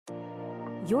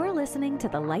You're listening to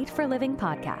the Light for Living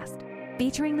podcast,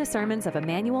 featuring the sermons of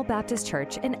Immanuel Baptist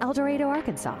Church in El Dorado,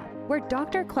 Arkansas, where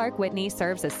Dr. Clark Whitney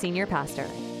serves as senior pastor.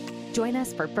 Join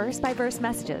us for verse-by-verse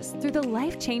messages through the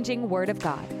life-changing Word of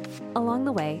God. Along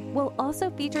the way, we'll also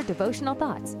feature devotional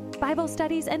thoughts, Bible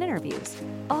studies, and interviews,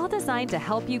 all designed to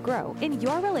help you grow in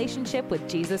your relationship with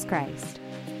Jesus Christ.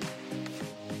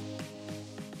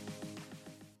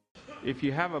 If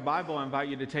you have a Bible, I invite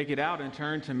you to take it out and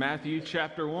turn to Matthew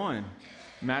chapter 1.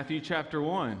 Matthew chapter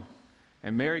 1.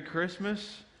 And Merry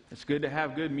Christmas. It's good to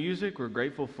have good music. We're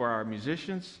grateful for our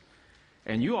musicians.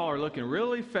 And you all are looking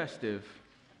really festive.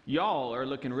 Y'all are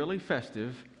looking really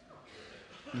festive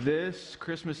this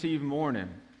Christmas Eve morning.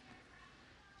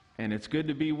 And it's good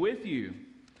to be with you.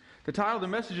 The title of the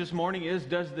message this morning is,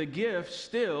 Does the Gift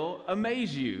Still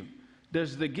Amaze You?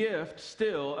 Does the gift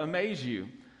still amaze you?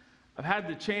 I've had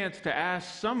the chance to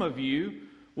ask some of you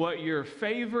what your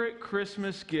favorite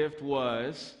Christmas gift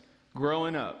was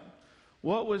growing up.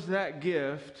 What was that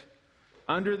gift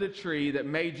under the tree that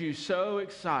made you so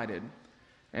excited?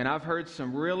 And I've heard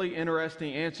some really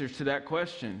interesting answers to that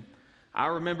question. I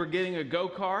remember getting a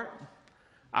go-kart.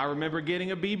 I remember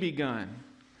getting a BB gun.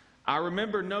 I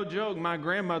remember, no joke, my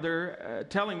grandmother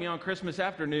telling me on Christmas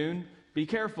afternoon, be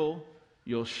careful,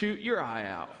 you'll shoot your eye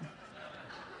out.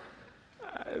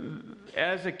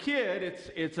 As a kid,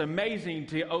 it's amazing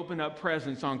to open up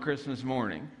presents on Christmas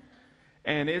morning.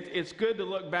 And it's good to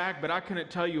look back, but I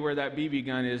couldn't tell you where that BB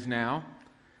gun is now.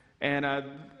 And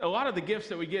a lot of the gifts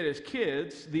that we get as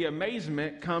kids, the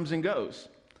amazement comes and goes.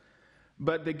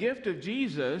 But the gift of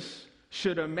Jesus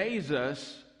should amaze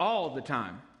us all the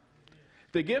time.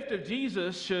 The gift of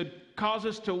Jesus should cause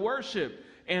us to worship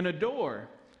and adore.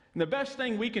 And the best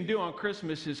thing we can do on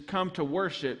Christmas is come to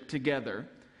worship together.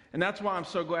 And that's why I'm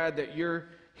so glad that you're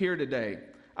here today.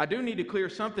 I do need to clear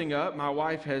something up. My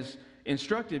wife has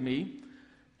instructed me.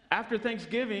 After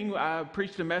Thanksgiving, I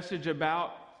preached a message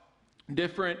about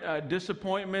different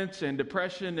disappointments and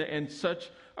depression and such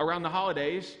around the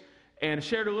holidays, and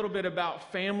shared a little bit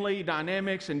about family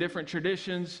dynamics and different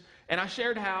traditions. And I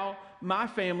shared how my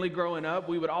family growing up,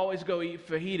 we would always go eat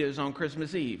fajitas on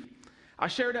Christmas Eve. I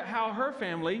shared how her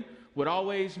family would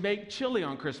always make chili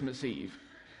on Christmas Eve,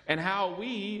 and how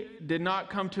we did not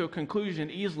come to a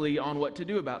conclusion easily on what to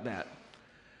do about that.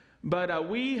 But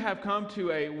we have come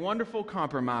to a wonderful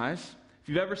compromise. If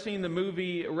you've ever seen the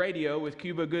movie Radio with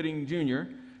Cuba Gooding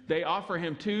Jr., they offer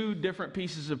him 2 different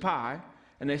pieces of pie,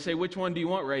 and they say, which one do you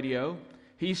want, Radio?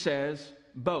 He says,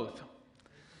 both.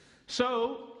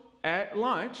 So at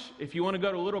lunch, if you want to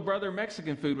go to Little Brother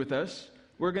Mexican food with us,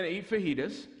 we're going to eat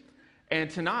fajitas. And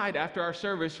tonight, after our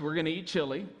service, we're going to eat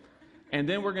chili. And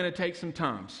then we're going to take some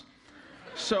Tums.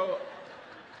 So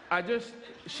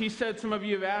she said some of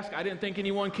you have asked. I didn't think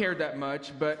anyone cared that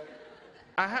much, but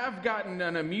I have gotten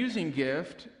an amusing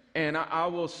gift, and I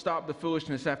will stop the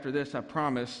foolishness after this, I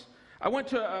promise. I went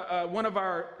to one of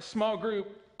our small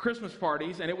group Christmas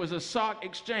parties, and it was a sock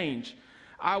exchange.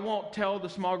 I won't tell the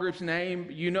small group's name.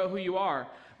 You know who you are.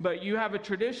 But you have a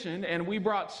tradition, and we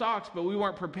brought socks, but we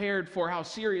weren't prepared for how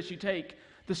serious you take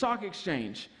the sock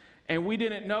exchange. And we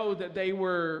didn't know that they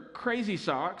were crazy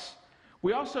socks.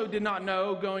 We also did not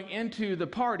know going into the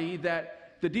party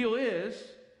that the deal is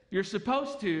you're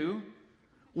supposed to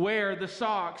wear the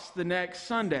socks the next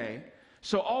Sunday.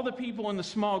 So all the people in the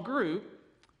small group,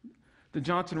 the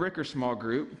Johnson Ricker small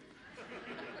group,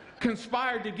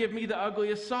 conspired to give me the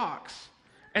ugliest socks.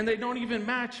 And they don't even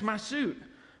match my suit.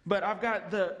 But I've got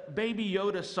the Baby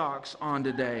Yoda socks on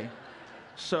today.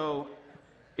 So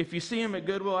if you see him at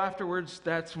Goodwill afterwards,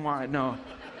 that's why. No.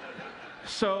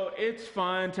 So it's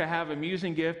fun to have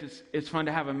amusing gifts. It's fun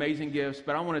to have amazing gifts.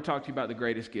 But I want to talk to you about the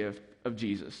greatest gift of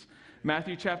Jesus.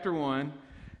 Matthew chapter 1.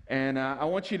 And I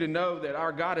want you to know that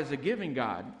our God is a giving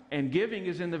God. And giving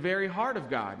is in the very heart of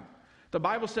God. The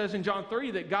Bible says in John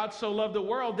 3 that God so loved the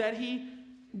world that he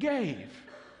gave.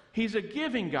 He's a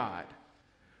giving God.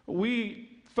 We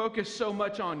focus so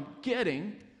much on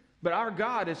getting, but our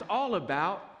God is all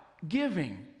about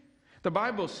giving. The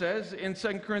Bible says in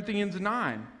 2 Corinthians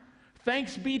 9,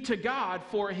 thanks be to God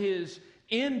for his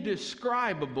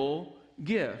indescribable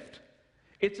gift.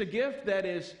 It's a gift that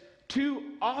is too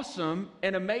awesome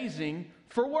and amazing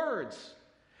for words.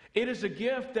 It is a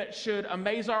gift that should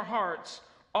amaze our hearts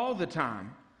all the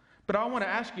time. But I want to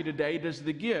ask you today, does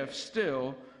the gift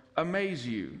still amaze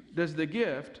you? Does the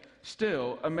gift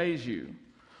still amaze you?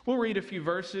 We'll read a few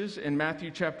verses in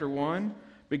Matthew chapter 1,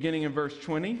 beginning in verse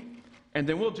 20, and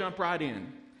then we'll jump right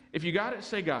in. If you got it,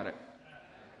 say got it.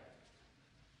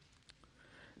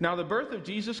 Now the birth of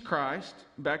Jesus Christ,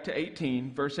 back to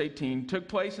 18, verse 18, took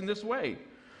place in this way.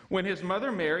 When his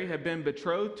mother Mary had been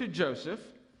betrothed to Joseph,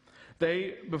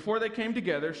 before they came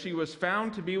together, she was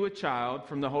found to be with child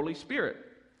from the Holy Spirit.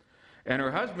 And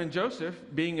her husband Joseph,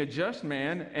 being a just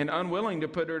man and unwilling to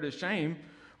put her to shame,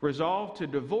 resolved to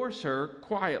divorce her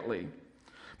quietly.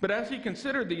 But as he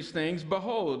considered these things,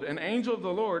 behold, an angel of the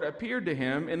Lord appeared to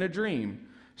him in a dream,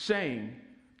 saying,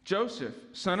 Joseph,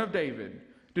 son of David,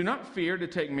 do not fear to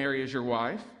take Mary as your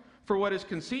wife, for what is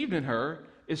conceived in her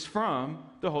is from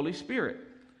the Holy Spirit.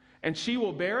 And she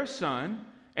will bear a son,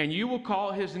 and you will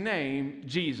call his name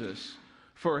Jesus,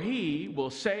 for he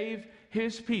will save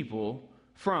his people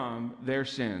from their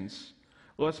sins.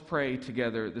 Let's pray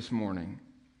together this morning.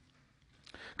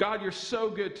 God, you're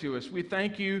so good to us. We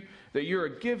thank you that you're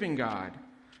a giving God.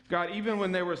 God, even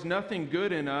when there was nothing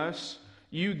good in us,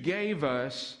 you gave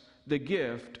us the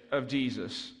gift of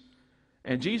Jesus.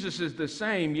 And Jesus is the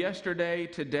same yesterday,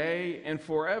 today, and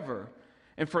forever.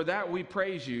 And for that we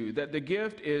praise you, that the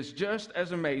gift is just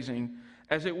as amazing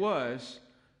as it was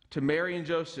to Mary and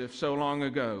Joseph so long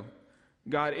ago.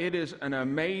 God, it is an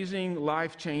amazing,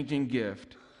 life-changing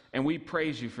gift, and we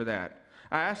praise you for that.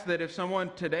 I ask that if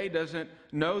someone today doesn't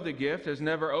know the gift, has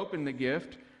never opened the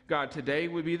gift, God, today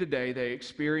would be the day they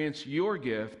experience your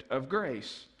gift of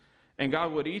grace. And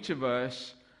God, would each of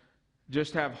us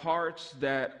just have hearts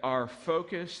that are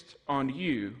focused on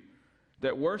you,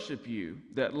 that worship you,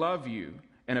 that love you,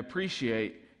 and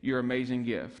appreciate your amazing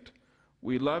gift.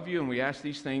 We love you, and we ask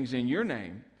these things in your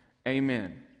name.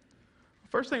 Amen.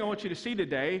 First thing I want you to see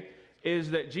today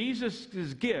is that Jesus'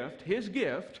 gift, his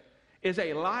gift, is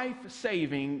a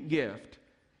life-saving gift.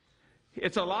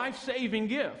 It's a life-saving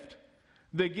gift.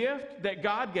 The gift that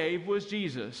God gave was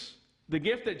Jesus. The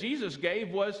gift that Jesus gave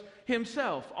was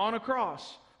himself on a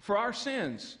cross for our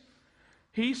sins.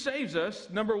 He saves us,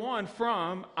 number one,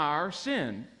 from our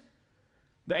sin.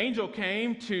 The angel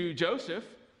came to Joseph,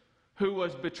 who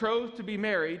was betrothed to be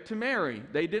married to Mary.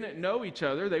 They didn't know each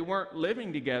other. They weren't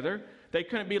living together. They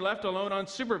couldn't be left alone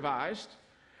unsupervised.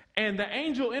 And the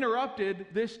angel interrupted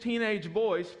this teenage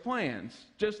boy's plans,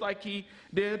 just like he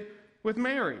did with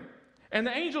Mary. And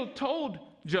the angel told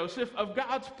Joseph of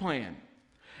God's plan.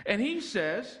 And he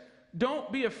says,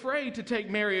 don't be afraid to take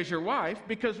Mary as your wife,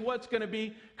 because what's going to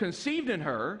be conceived in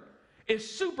her is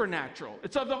supernatural.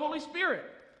 It's of the Holy Spirit.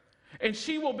 And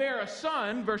she will bear a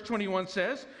son, verse 21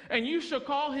 says, and you shall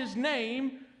call his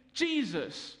name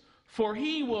Jesus, for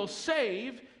he will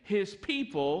save his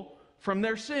people from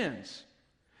their sins.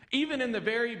 Even in the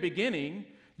very beginning,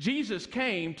 Jesus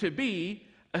came to be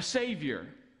a Savior,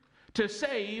 to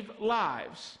save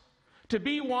lives, to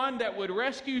be one that would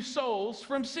rescue souls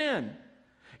from sin.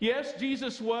 Yes,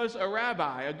 Jesus was a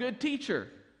rabbi, a good teacher.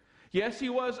 Yes, he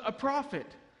was a prophet,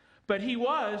 but he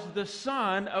was the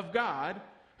Son of God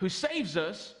who saves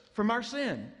us from our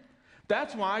sin.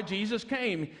 That's why Jesus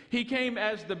came. He came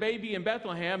as the baby in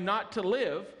Bethlehem, not to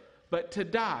live, but to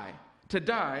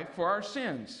die for our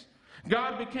sins.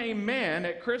 God became man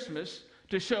at Christmas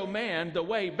to show man the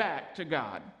way back to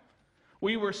God.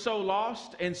 We were so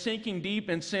lost and sinking deep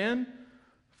in sin,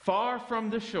 far from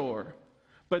the shore.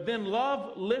 But then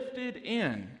love lifted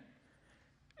in.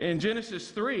 In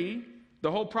Genesis 3,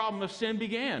 the whole problem of sin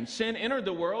began. Sin entered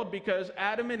the world because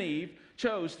Adam and Eve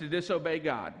chose to disobey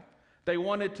God. They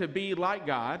wanted to be like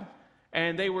God,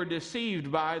 and they were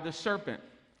deceived by the serpent.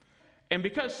 And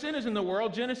because sin is in the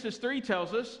world, Genesis 3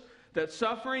 tells us that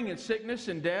suffering and sickness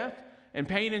and death and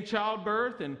pain in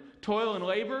childbirth and toil and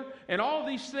labor and all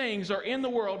these things are in the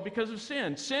world because of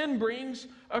sin. Sin brings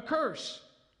a curse.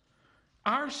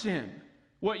 Our sin.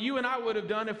 What you and I would have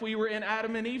done if we were in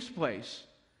Adam and Eve's place.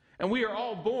 And we are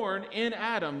all born in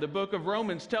Adam. The book of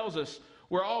Romans tells us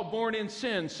we're all born in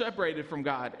sin, separated from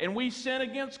God. And we sin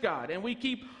against God. And we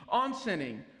keep on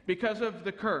sinning because of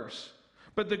the curse.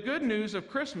 But the good news of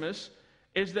Christmas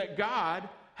is that God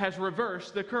has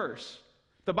reversed the curse.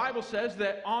 The Bible says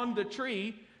that on the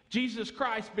tree, Jesus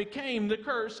Christ became the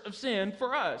curse of sin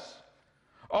for us.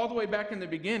 All the way back in the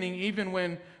beginning, even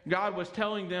when God was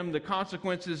telling them the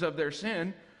consequences of their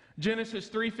sin, Genesis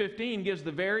 3:15 gives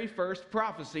the very first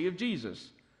prophecy of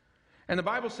Jesus. And the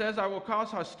Bible says, I will cause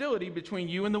hostility between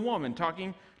you and the woman,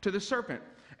 talking to the serpent,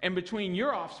 and between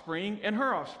your offspring and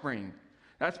her offspring.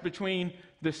 That's between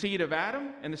the seed of Adam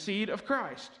and the seed of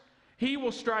Christ. He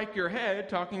will strike your head,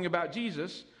 talking about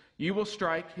Jesus. You will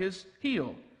strike his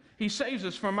heel. He saves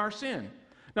us from our sin.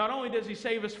 Not only does he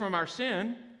save us from our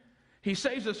sin, he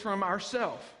saves us from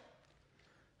ourself.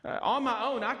 On my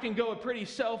own, I can go a pretty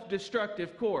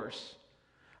self-destructive course.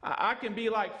 I can be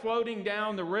like floating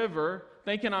down the river,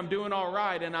 thinking I'm doing all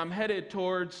right, and I'm headed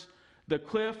towards the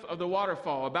cliff of the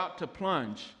waterfall, about to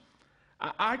plunge.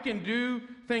 I can do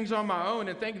things on my own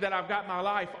and think that I've got my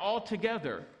life all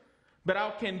together, but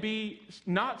I can be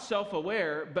not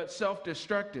self-aware, but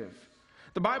self-destructive.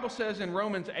 The Bible says in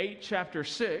Romans 8, chapter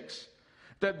 6,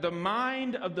 that the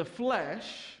mind of the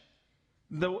flesh,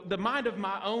 the mind of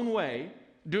my own way,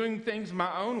 doing things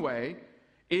my own way,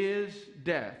 is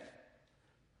death.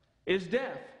 Is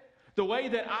death. The way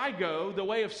that I go, the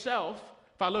way of self,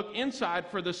 if I look inside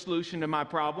for the solution to my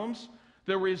problems,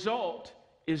 the result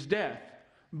is death.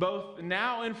 Both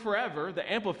now and forever, the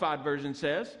Amplified Version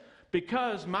says,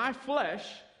 because my flesh,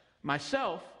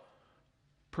 myself,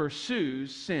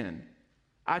 pursues sin.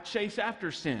 I chase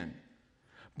after sin.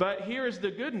 But here is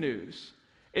the good news,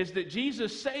 is that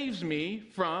Jesus saves me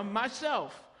from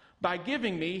myself by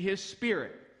giving me his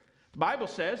Spirit. The Bible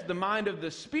says the mind of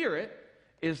the Spirit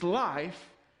is life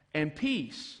and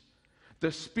peace.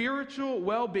 The spiritual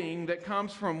well-being that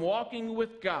comes from walking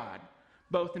with God,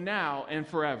 both now and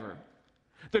forever.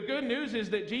 The good news is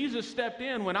that Jesus stepped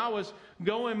in when I was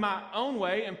going my own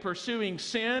way and pursuing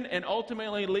sin and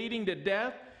ultimately leading to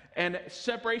death and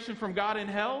separation from God in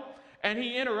hell. And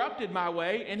he interrupted my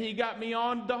way and he got me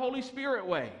on the Holy Spirit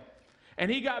way.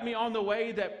 And he got me on the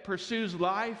way that pursues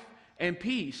life and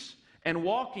peace and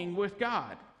walking with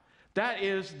God. That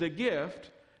is the gift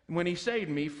when he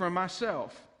saved me from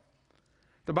myself.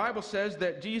 The Bible says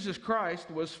that Jesus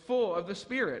Christ was full of the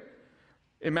Spirit.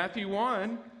 In Matthew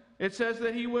 1, it says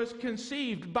that he was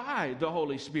conceived by the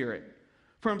Holy Spirit.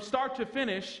 From start to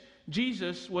finish,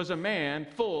 Jesus was a man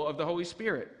full of the Holy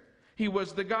Spirit. He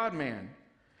was the God-man.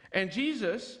 And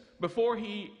Jesus, before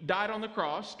he died on the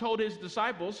cross, told his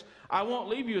disciples, I won't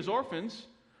leave you as orphans.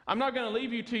 I'm not going to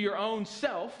leave you to your own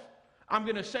self. I'm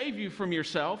going to save you from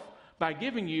yourself by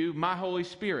giving you my Holy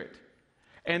Spirit.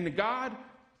 And God,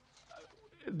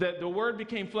 the Word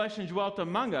became flesh and dwelt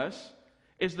among us,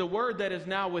 is the Word that is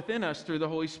now within us through the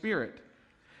Holy Spirit.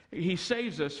 He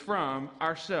saves us from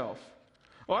ourselves.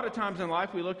 A lot of times in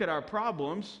life we look at our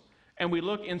problems and we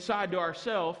look inside to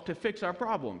ourselves to fix our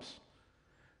problems.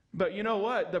 But you know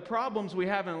what? The problems we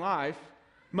have in life,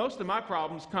 most of my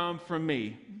problems come from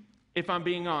me, if I'm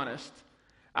being honest.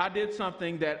 I did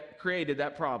something that created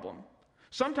that problem.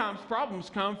 Sometimes problems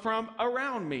come from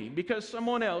around me because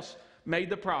someone else made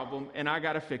the problem and I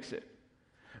got to fix it.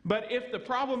 But if the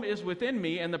problem is within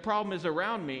me and the problem is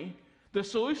around me, the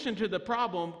solution to the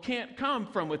problem can't come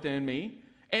from within me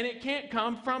and it can't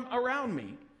come from around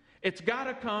me. It's got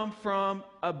to come from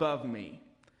above me.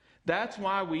 That's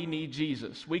why we need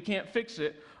Jesus. We can't fix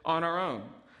it on our own.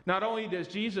 Not only does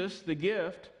Jesus, the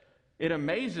gift, it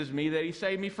amazes me that he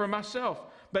saved me from myself,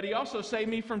 but he also saved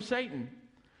me from Satan.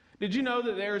 Did you know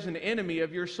that there is an enemy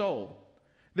of your soul?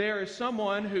 There is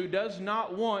someone who does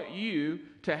not want you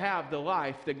to have the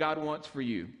life that God wants for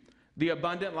you. The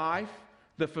abundant life,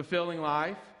 the fulfilling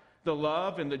life, the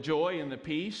love and the joy and the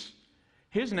peace.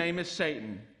 His name is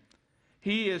Satan.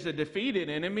 He is a defeated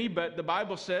enemy, but the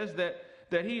Bible says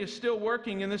that he is still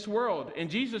working in this world. And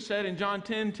Jesus said in John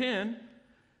 10:10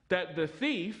 that the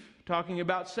thief, talking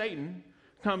about Satan,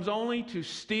 comes only to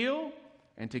steal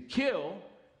and to kill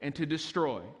and to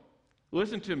destroy.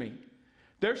 Listen to me.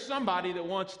 There's somebody that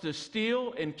wants to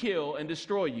steal and kill and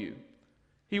destroy you.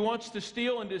 He wants to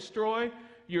steal and destroy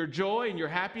your joy and your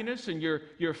happiness and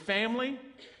your family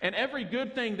and every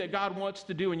good thing that God wants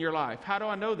to do in your life. How do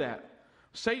I know that?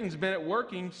 Satan's been at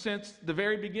working since the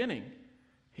very beginning.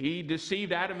 He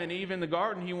deceived Adam and Eve in the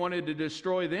garden. He wanted to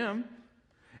destroy them.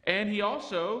 And he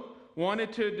also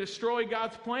wanted to destroy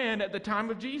God's plan at the time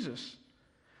of Jesus.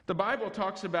 The Bible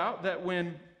talks about that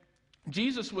when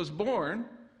Jesus was born,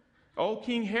 old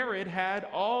King Herod had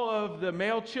all of the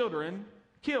male children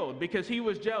killed because he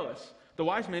was jealous. The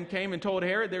wise men came and told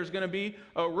Herod there's going to be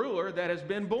a ruler that has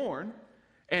been born,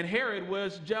 and Herod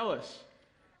was jealous.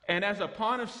 And as a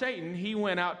pawn of Satan, he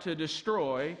went out to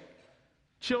destroy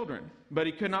children, but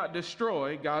he could not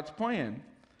destroy God's plan.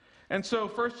 And so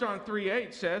 1 John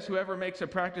 3:8 says, whoever makes a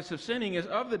practice of sinning is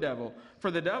of the devil,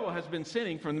 for the devil has been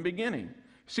sinning from the beginning.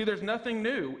 See, there's nothing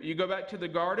new. You go back to the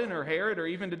garden or Herod or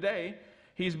even today,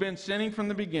 he's been sinning from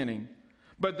the beginning.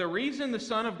 But the reason the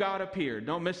Son of God appeared,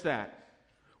 don't miss that,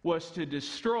 was to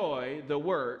destroy the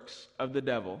works of the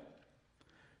devil.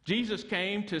 Jesus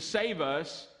came to save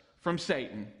us from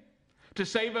Satan, to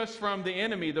save us from the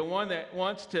enemy, the one that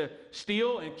wants to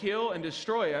steal and kill and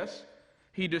destroy us.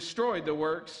 He destroyed the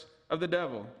works of the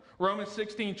devil. Romans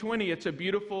 16:20, it's a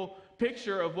beautiful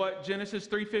picture of what Genesis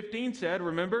 3:15 said.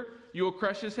 Remember, you will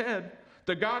crush his head.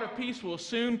 The God of peace will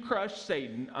soon crush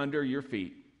Satan under your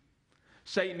feet.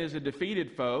 Satan is a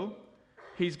defeated foe.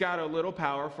 He's got a little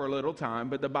power for a little time,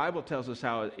 but the Bible tells us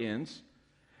how it ends.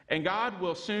 And God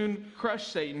will soon crush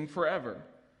Satan forever.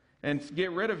 and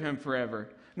get rid of him forever.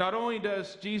 Not only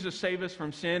does Jesus save us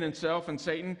from sin and self and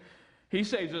Satan, he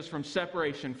saves us from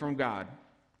separation from God.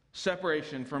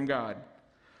 Separation from God.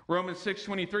 Romans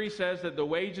 6:23 says that the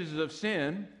wages of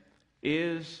sin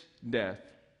is death.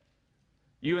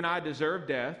 You and I deserve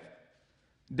death.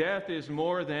 Death is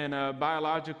more than a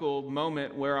biological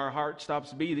moment where our heart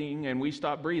stops beating and we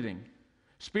stop breathing.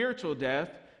 Spiritual death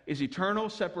is eternal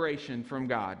separation from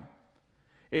God.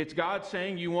 It's God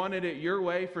saying, you wanted it your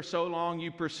way for so long,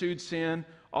 you pursued sin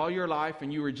all your life,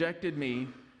 and you rejected me.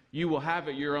 You will have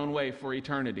it your own way for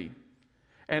eternity.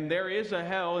 And there is a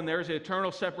hell, and there's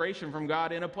eternal separation from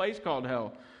God in a place called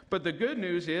hell. But the good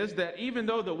news is that even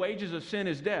though the wages of sin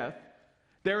is death,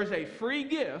 there is a free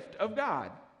gift of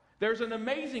God. There's an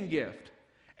amazing gift,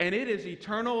 and it is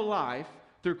eternal life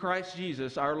through Christ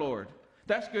Jesus our Lord.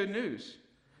 That's good news.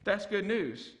 That's good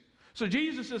news. So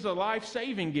Jesus is a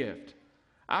life-saving gift.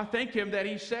 I thank him that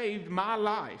he saved my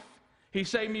life. He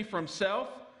saved me from self.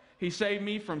 He saved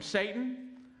me from Satan.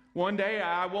 One day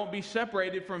I won't be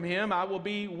separated from him. I will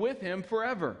be with him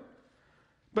forever.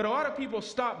 But a lot of people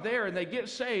stop there and they get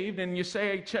saved and you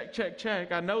say, hey, check, check,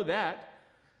 check. I know that.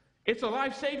 It's a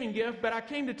life-saving gift, but I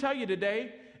came to tell you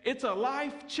today, it's a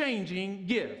life-changing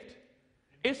gift.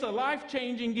 It's a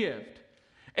life-changing gift.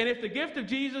 And if the gift of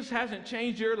Jesus hasn't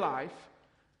changed your life,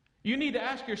 you need to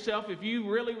ask yourself if you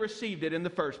really received it in the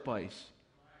first place.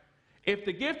 If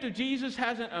the gift of Jesus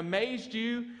hasn't amazed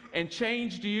you and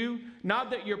changed you,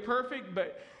 not that you're perfect,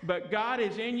 but God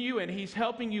is in you and he's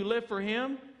helping you live for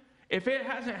him, if it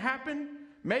hasn't happened,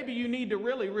 maybe you need to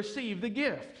really receive the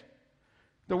gift.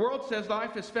 The world says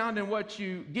life is found in what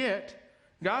you get.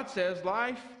 God says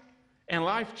life and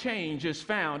life change is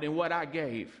found in what I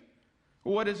gave.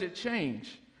 What does it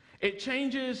change? It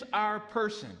changes our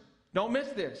person. Don't miss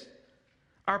this.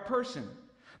 Our person.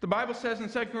 The Bible says in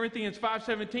 2 Corinthians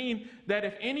 5:17 that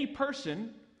if any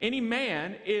person, any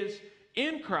man is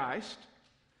in Christ,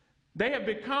 they have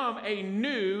become a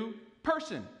new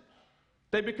person.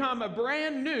 They become a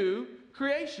brand new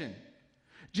creation.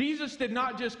 Jesus did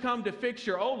not just come to fix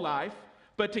your old life,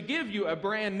 but to give you a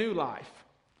brand new life.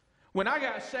 When I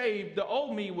got saved, the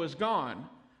old me was gone.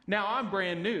 Now I'm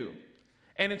brand new.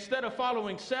 And instead of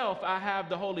following self, I have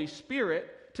the Holy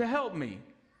Spirit to help me.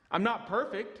 I'm not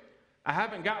perfect. I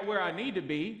haven't got where I need to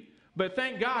be, but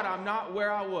thank God I'm not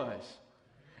where I was.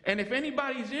 And if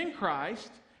anybody's in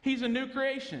Christ, he's a new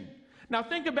creation. Now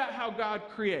think about how God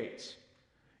creates.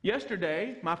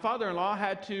 Yesterday, my father-in-law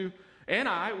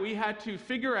we had to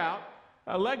figure out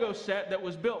a Lego set that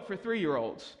was built for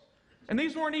 3-year-olds. And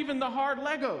these weren't even the hard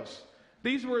Legos.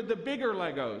 These were the bigger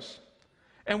Legos.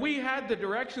 And we had the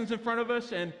directions in front of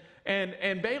us,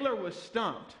 and Baylor was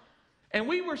stumped. And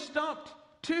we were stumped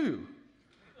too.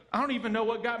 I don't even know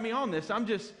what got me on this.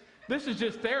 This is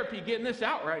just therapy getting this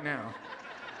out right now.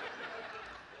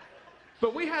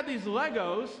 But we had these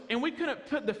Legos, and we couldn't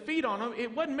put the feet on them.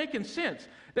 It wasn't making sense.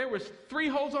 There was 3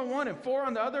 holes on one and 4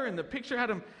 on the other, and the picture had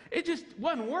them. It just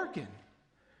wasn't working.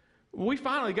 We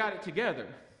finally got it together.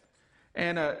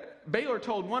 And Baylor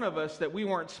told one of us that we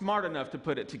weren't smart enough to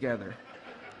put it together.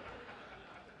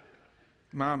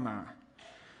 My.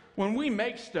 When we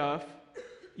make stuff,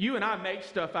 you and I make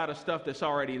stuff out of stuff that's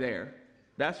already there.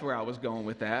 That's where I was going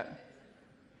with that.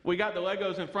 We got the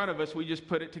Legos in front of us, we just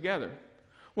put it together.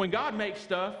 When God makes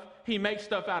stuff, he makes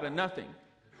stuff out of nothing.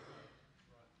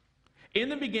 In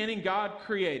the beginning, God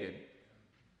created.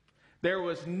 There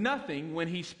was nothing when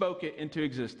he spoke it into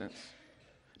existence.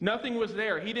 Nothing was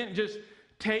there. He didn't just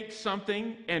take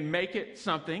something and make it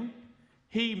something.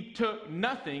 He took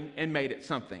nothing and made it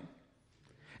something.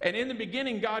 And in the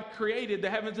beginning, God created the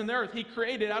heavens and the earth. He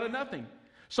created out of nothing.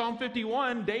 Psalm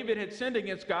 51, David had sinned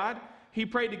against God. He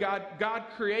prayed to God, God,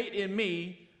 create in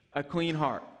me a clean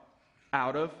heart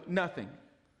out of nothing.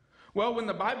 Well, when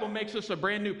the Bible makes us a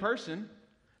brand new person,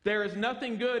 there is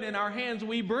nothing good in our hands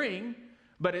we bring,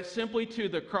 but it's simply to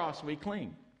the cross we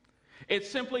cling. It's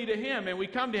simply to him, and we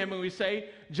come to him and we say,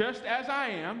 just as I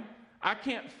am, I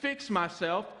can't fix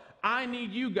myself. I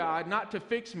need you, God, not to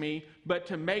fix me, but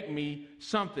to make me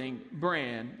something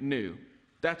brand new.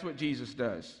 That's what Jesus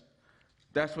does.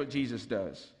 That's what Jesus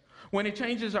does. When he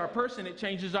changes our person, it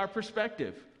changes our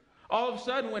perspective. All of a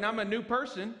sudden, when I'm a new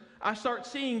person, I start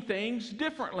seeing things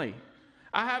differently.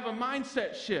 I have a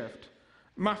mindset shift.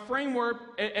 My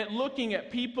framework at looking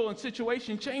at people and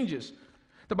situation changes.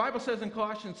 The Bible says in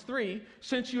Colossians 3,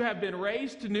 since you have been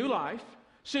raised to new life,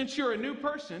 since you're a new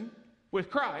person with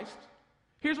Christ,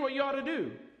 here's what you ought to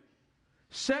do.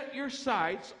 Set your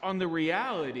sights on the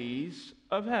realities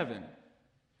of heaven.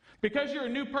 Because you're a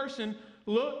new person,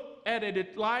 look at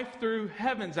life through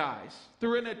heaven's eyes,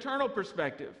 through an eternal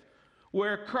perspective.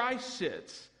 where Christ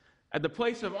sits at the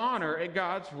place of honor at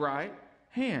God's right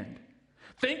hand.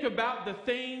 Think about the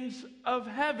things of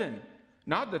heaven,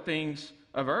 not the things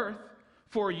of earth.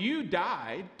 For you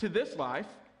died to this life,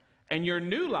 and your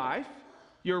new life,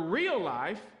 your real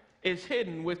life, is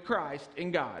hidden with Christ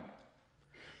in God.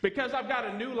 Because I've got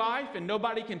a new life and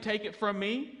nobody can take it from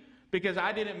me because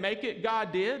I didn't make it,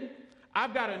 God did.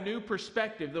 I've got a new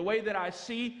perspective. The way that I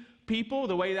see people,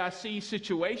 the way that I see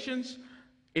situations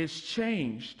is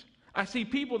changed. I see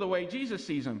people the way Jesus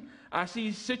sees them. I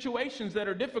see situations that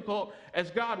are difficult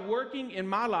as God working in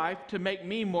my life to make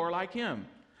me more like Him.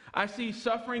 I see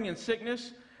suffering and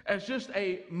sickness as just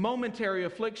a momentary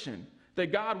affliction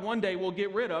that God one day will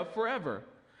get rid of forever.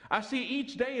 I see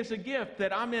each day as a gift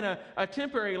that I'm in a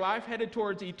temporary life headed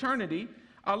towards eternity.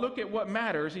 I look at what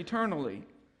matters eternally.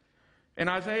 In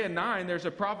Isaiah 9, there's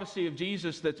a prophecy of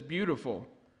Jesus that's beautiful.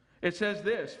 It says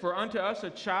this, "For unto us a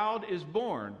child is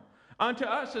born, unto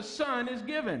us a son is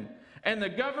given, and the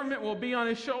government will be on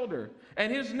his shoulder,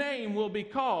 and his name will be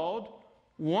called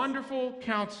Wonderful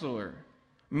Counselor,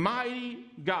 Mighty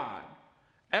God,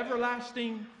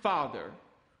 Everlasting Father,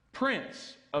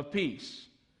 Prince of Peace."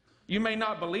 You may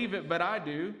not believe it, but I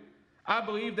do. I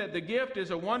believe that the gift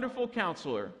is a wonderful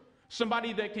counselor,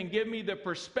 somebody that can give me the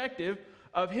perspective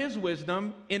of His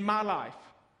wisdom in my life.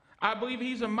 I believe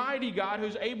He's a mighty God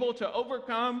who's able to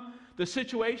overcome the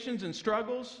situations and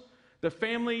struggles, the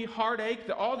family heartache,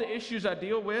 all the issues I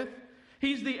deal with.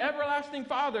 He's the everlasting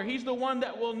Father. He's the one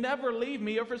that will never leave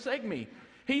me or forsake me.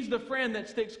 He's the friend that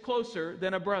sticks closer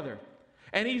than a brother.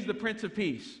 And He's the Prince of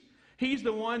Peace. He's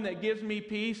the one that gives me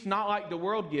peace, not like the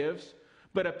world gives,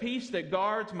 but a peace that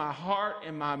guards my heart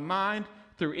and my mind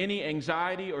through any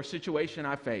anxiety or situation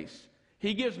I face.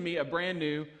 He gives me a brand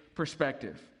new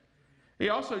perspective. He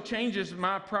also changes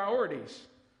my priorities.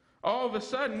 All of a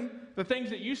sudden, the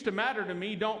things that used to matter to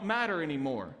me don't matter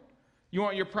anymore. You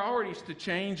want your priorities to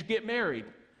change? Get married.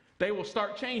 They will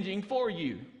start changing for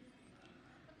you.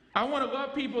 I want to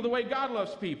love people the way God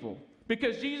loves people.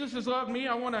 Because Jesus has loved me,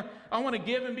 I want to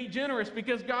give and be generous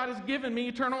because God has given me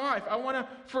eternal life. I want to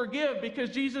forgive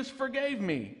because Jesus forgave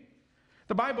me.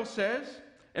 The Bible says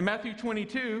in Matthew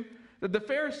 22 that the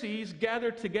Pharisees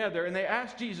gathered together and they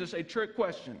asked Jesus a trick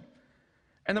question.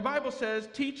 And the Bible says,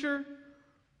 "Teacher,"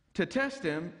 to test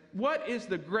Him, "what is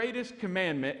the greatest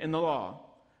commandment in the law?"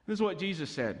 This is what Jesus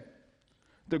said.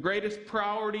 The greatest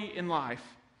priority in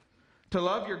life. To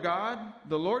love your God,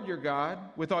 the Lord your God,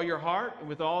 with all your heart and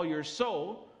with all your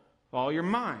soul, all your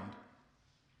mind.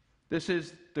 This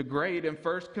is the great and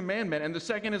first commandment. And the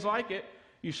second is like it.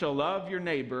 You shall love your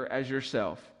neighbor as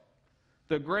yourself.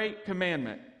 The great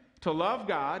commandment, to love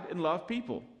God and love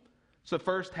people. It's the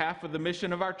first half of the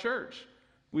mission of our church.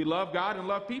 We love God and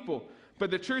love people.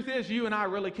 But the truth is, you and I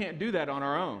really can't do that on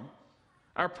our own.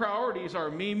 Our priorities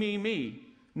are me,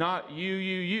 not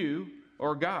you,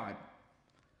 or God.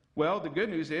 Well, the good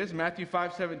news is, Matthew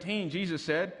 5:17, Jesus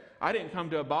said, "I didn't come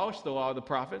to abolish the law of the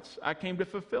prophets. I came to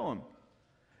fulfill them."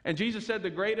 And Jesus said the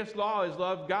greatest law is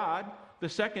love God. The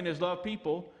second is love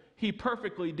people. He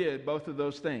perfectly did both of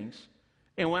those things.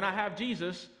 And when I have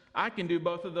Jesus, I can do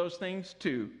both of those things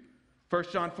too.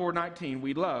 1 John 4:19,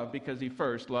 we love because He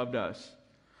first loved us.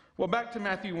 Well, back to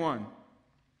Matthew 1.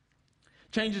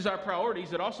 Changes our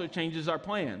priorities. It also changes our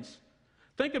plans.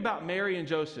 Think about Mary and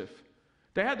Joseph.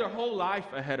 They had their whole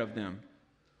life ahead of them.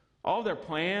 All their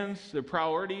plans, their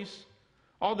priorities,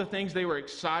 all the things they were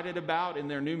excited about in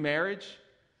their new marriage.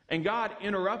 And God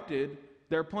interrupted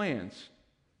their plans.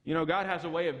 You know, God has a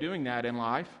way of doing that in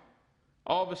life.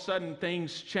 All of a sudden,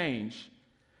 things change.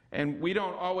 And we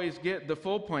don't always get the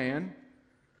full plan.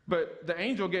 But the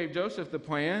angel gave Joseph the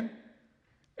plan.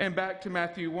 And back to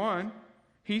Matthew 1,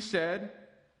 he said,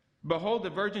 "Behold, the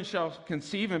virgin shall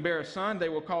conceive and bear a son. They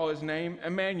will call his name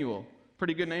Immanuel."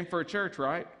 Pretty good name for a church,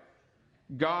 right?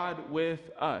 God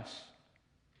with us.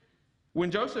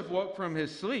 When Joseph woke from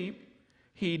his sleep,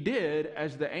 he did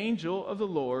as the angel of the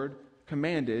Lord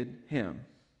commanded him.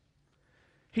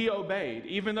 He obeyed,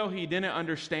 even though he didn't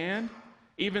understand,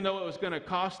 even though it was going to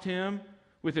cost him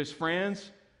with his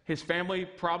friends. His family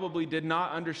probably did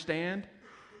not understand,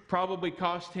 probably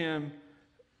cost him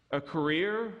a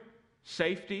career,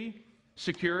 safety,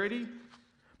 security.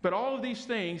 But all of these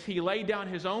things, he laid down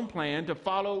his own plan to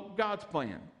follow God's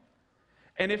plan.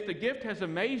 And if the gift has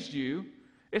amazed you,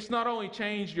 it's not only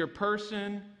changed your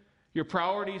person, your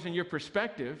priorities, and your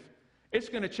perspective, it's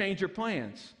going to change your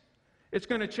plans. It's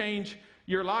going to change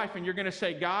your life, and you're going to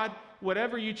say, "God,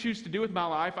 whatever you choose to do with my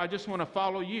life, I just want to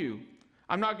follow you.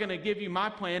 I'm not going to give you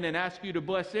my plan and ask you to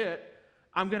bless it.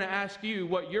 I'm going to ask you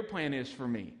what your plan is for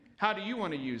me. How do you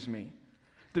want to use me?"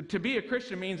 To be a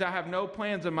Christian means I have no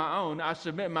plans of my own. I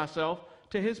submit myself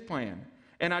to his plan.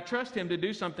 And I trust him to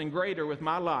do something greater with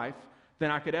my life than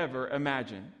I could ever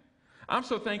imagine. I'm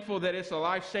so thankful that it's a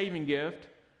life-saving gift,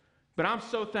 but I'm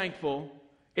so thankful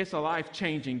it's a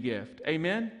life-changing gift.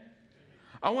 Amen?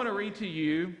 I want to read to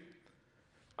you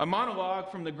a monologue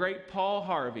from the great Paul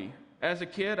Harvey. As a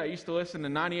kid, I used to listen to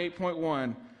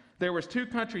 98.1. There was 2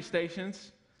 country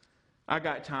stations. I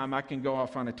got time. I can go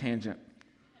off on a tangent.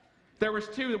 There was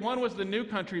 2. One was the new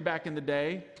country back in the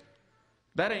day.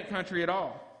 That ain't country at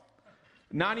all.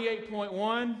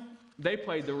 98.1, they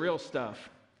played the real stuff.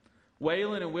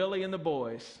 Waylon and Willie and the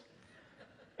Boys.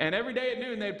 And every day at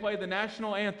noon, they'd play the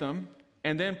national anthem,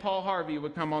 and then Paul Harvey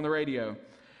would come on the radio.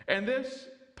 And this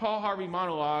Paul Harvey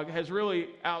monologue has really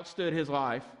outstood his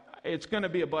life. It's going to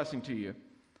be a blessing to you.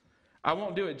 I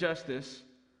won't do it justice,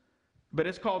 but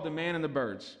it's called The Man and the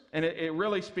Birds, and it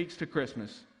really speaks to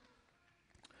Christmas.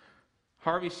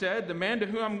 Harvey said, "The man to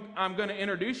whom I'm going to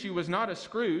introduce you was not a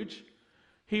Scrooge.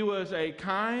 He was a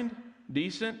kind,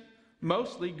 decent,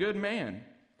 mostly good man,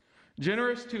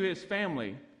 generous to his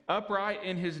family, upright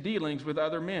in his dealings with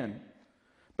other men.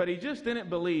 But he just didn't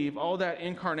believe all that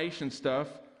incarnation stuff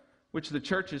which the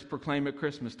churches proclaim at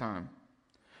Christmas time.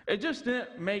 It just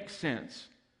didn't make sense,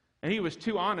 and he was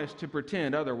too honest to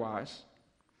pretend otherwise.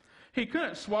 He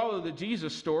couldn't swallow the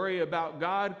Jesus story about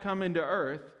God coming to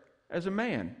earth as a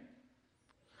man.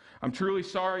 I'm truly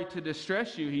sorry to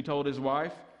distress you," he told his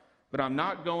wife, "but I'm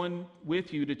not going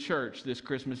with you to church this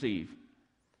Christmas Eve."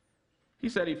 He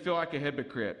said he'd feel like a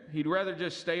hypocrite. He'd rather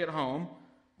just stay at home,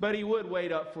 but he would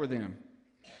wait up for them.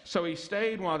 So he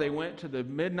stayed while they went to the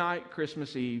midnight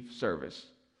Christmas Eve service.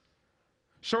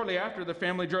 Shortly after the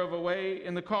family drove away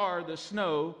in the car, the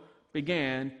snow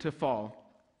began to fall.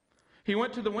 He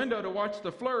went to the window to watch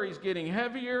the flurries getting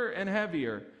heavier and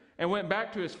heavier, and went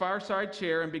back to his fireside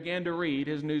chair and began to read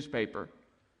his newspaper.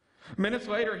 Minutes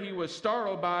later, he was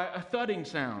startled by a thudding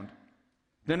sound,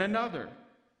 then another,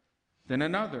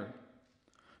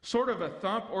 sort of a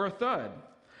thump or a thud.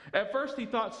 At first, he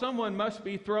thought someone must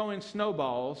be throwing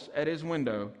snowballs at his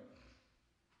window.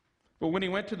 But when he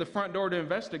went to the front door to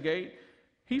investigate,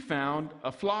 he found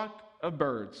a flock of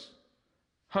birds,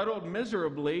 huddled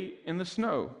miserably in the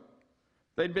snow.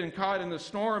 They'd been caught in the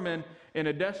storm, and in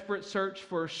a desperate search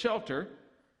for shelter,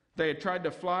 they had tried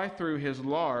to fly through his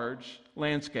large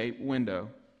landscape window.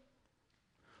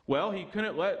 Well, he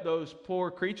couldn't let those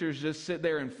poor creatures just sit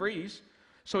there and freeze,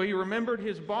 so he remembered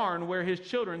his barn where his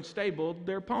children stabled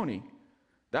their pony.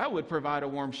 That would provide a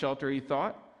warm shelter, he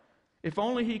thought, if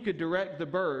only he could direct the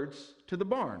birds to the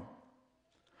barn.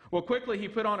 Well, quickly he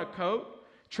put on a coat,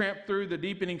 tramped through the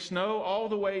deepening snow all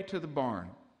the way to the barn.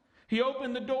 He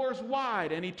opened the doors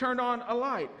wide and he turned on a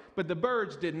light, but the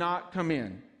birds did not come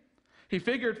in. He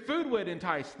figured food would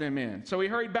entice them in, so he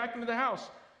hurried back into the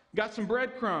house, got some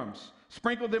breadcrumbs,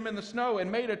 sprinkled them in the snow, and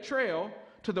made a trail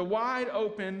to the wide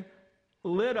open,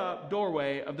 lit up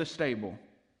doorway of the stable.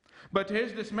 But to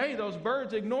his dismay, those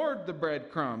birds ignored the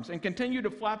breadcrumbs and continued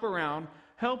to flap around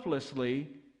helplessly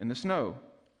in the snow.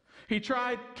 He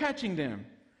tried catching them.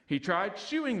 He tried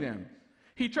shooing them.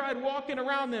 He tried walking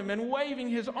around them and waving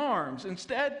his arms.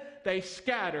 Instead, they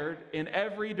scattered in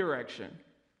every direction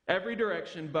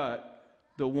but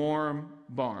the warm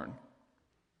barn.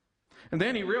 And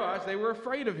then he realized they were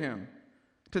afraid of him.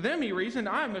 To them, he reasoned,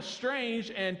 "I'm a strange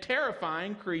and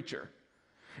terrifying creature.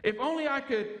 If only I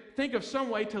could think of some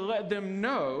way to let them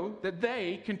know that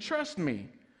they can trust me,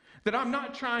 that I'm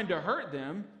not trying to hurt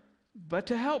them, but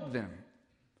to help them."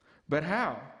 But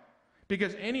how?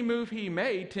 Because any move he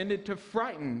made tended to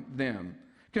frighten them,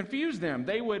 confuse them.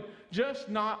 They would just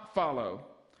not follow.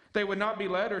 They would not be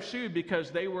led or shooed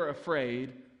because they were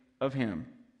afraid of him.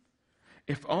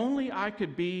 If only I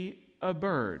could be a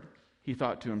bird, he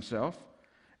thought to himself,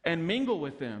 and mingle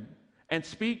with them and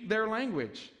speak their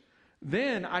language.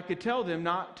 Then I could tell them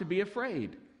not to be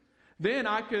afraid. Then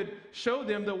I could show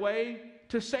them the way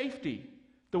to safety,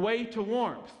 the way to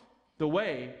warmth, the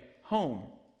way home.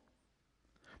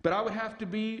 But I would have to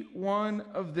be one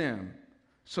of them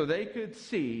so they could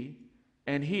see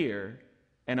and hear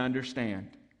and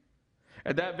understand.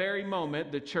 At that very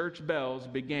moment, the church bells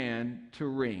began to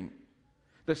ring.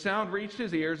 The sound reached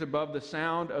his ears above the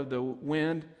sound of the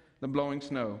wind, the blowing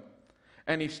snow.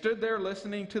 And he stood there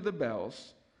listening to the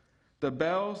bells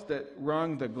that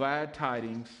rung the glad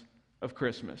tidings of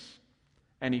Christmas.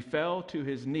 And he fell to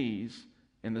his knees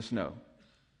in the snow.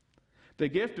 The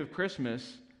gift of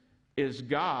Christmas is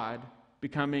God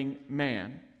becoming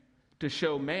man, to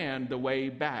show man the way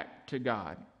back to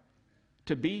God,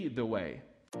 to be the way.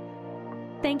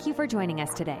 Thank you for joining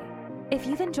us today. If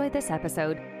you've enjoyed this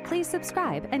episode, please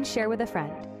subscribe and share with a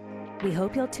friend. We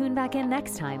hope you'll tune back in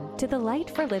next time to the Light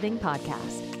for Living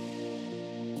podcast.